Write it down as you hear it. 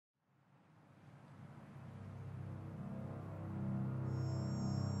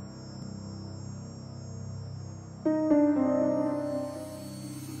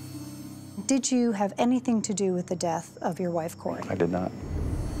Did you have anything to do with the death of your wife, Corey? I did not.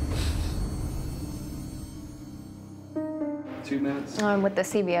 2 minutes. I'm with the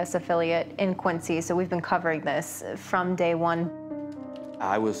CBS affiliate in Quincy, so we've been covering this from day one.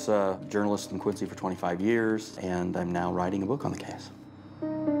 I was a journalist in Quincy for 25 years, and I'm now writing a book on the case.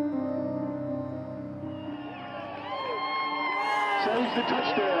 Saves the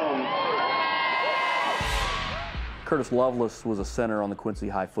touchdown. Curtis Lovelace was a center on the Quincy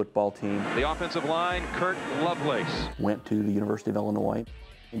High football team. The offensive line, Curtis Lovelace. Went to the University of Illinois.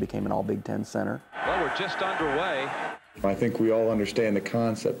 He became an All-Big Ten center. Well, we're just underway. I think we all understand the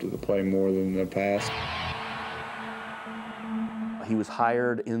concept of the play more than the past. He was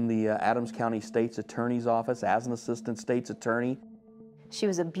hired in the Adams County State's Attorney's Office as an assistant state's attorney. She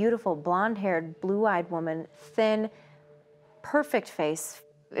was a beautiful, blonde-haired, blue-eyed woman, thin, perfect face.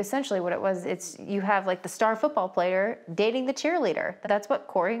 Essentially what it was, you have like the star football player dating the cheerleader. That's what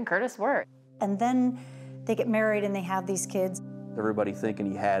Corey and Curtis were. And then they get married and they have these kids. Everybody thinking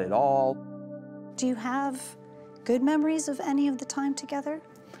he had it all. Do you have good memories of any of the time together?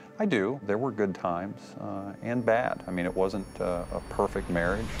 I do. There were good times and bad. I mean, it wasn't a perfect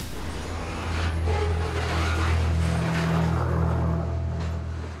marriage.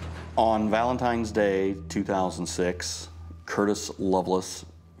 On Valentine's Day 2006, Curtis Lovelace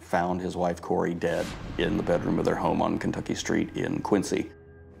found his wife Corey dead in the bedroom of their home on Kentucky Street in Quincy.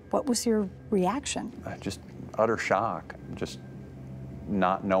 What was your reaction? Just utter shock, just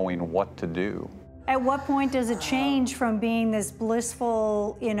not knowing what to do. At what point does it change from being this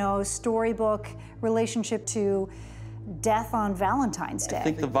blissful, storybook relationship to death on Valentine's Day? I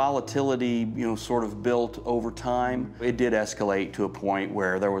think the volatility, sort of built over time. It did escalate to a point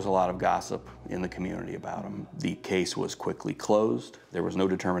where there was a lot of gossip in the community about him. The case was quickly closed. There was no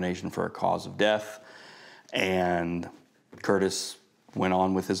determination for a cause of death, and Curtis went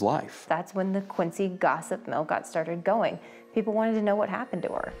on with his life. That's when the Quincy gossip mill got started going. People wanted to know what happened to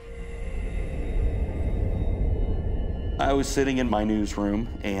her. I was sitting in my newsroom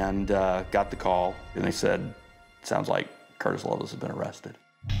and got the call, and they said, sounds like Curtis Lovelace has been arrested.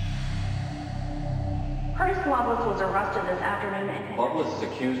 Curtis Lovelace was arrested this afternoon. And Lovelace is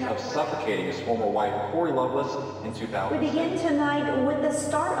accused of suffocating his former wife, Corey Lovelace, in 2000. We begin tonight with the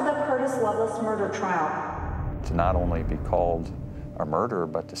start of the Curtis Lovelace murder trial. To not only be called a murderer,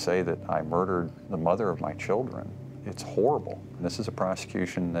 but to say that I murdered the mother of my children, it's horrible. This is a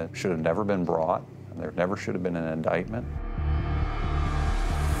prosecution that should have never been brought. There never should have been an indictment.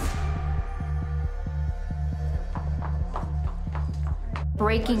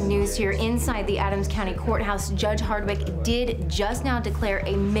 Breaking news here inside the Adams County Courthouse. Judge Hardwick did just now declare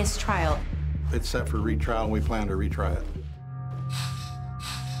a mistrial. It's set for retrial, and we plan to retry it.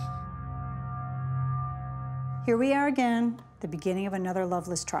 Here we are again, the beginning of another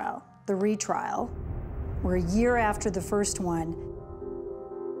Lovelace trial, the retrial. We're a year after the first one.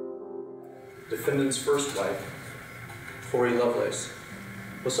 Defendant's first wife, Corey Lovelace,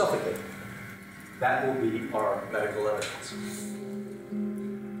 was suffocated. That will be our medical evidence.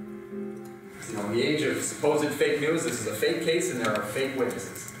 In the age of supposed fake news, this is a fake case and there are fake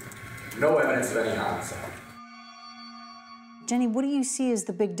witnesses. No evidence of any homicide. Jenny, what do you see as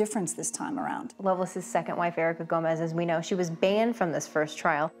the big difference this time around? Lovelace's second wife, Erica Gomez, as we know, she was banned from this first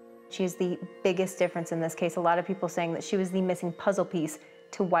trial. She's the biggest difference in this case. A lot of people saying that she was the missing puzzle piece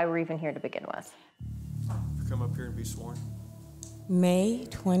to why we're even here to begin with. Come up here and be sworn. May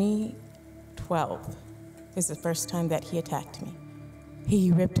 2012 is the first time that he attacked me.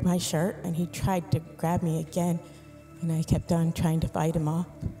 He ripped my shirt and he tried to grab me again, and I kept on trying to fight him off.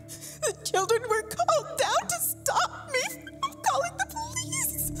 The children were called down to stop me from calling the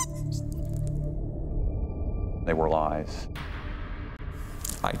police. They were lies.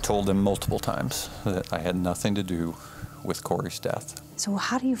 I told him multiple times that I had nothing to do with Corey's death. So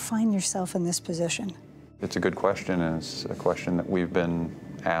how do you find yourself in this position? It's a good question, and it's a question that we've been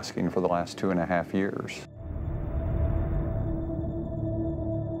asking for the last 2.5 years.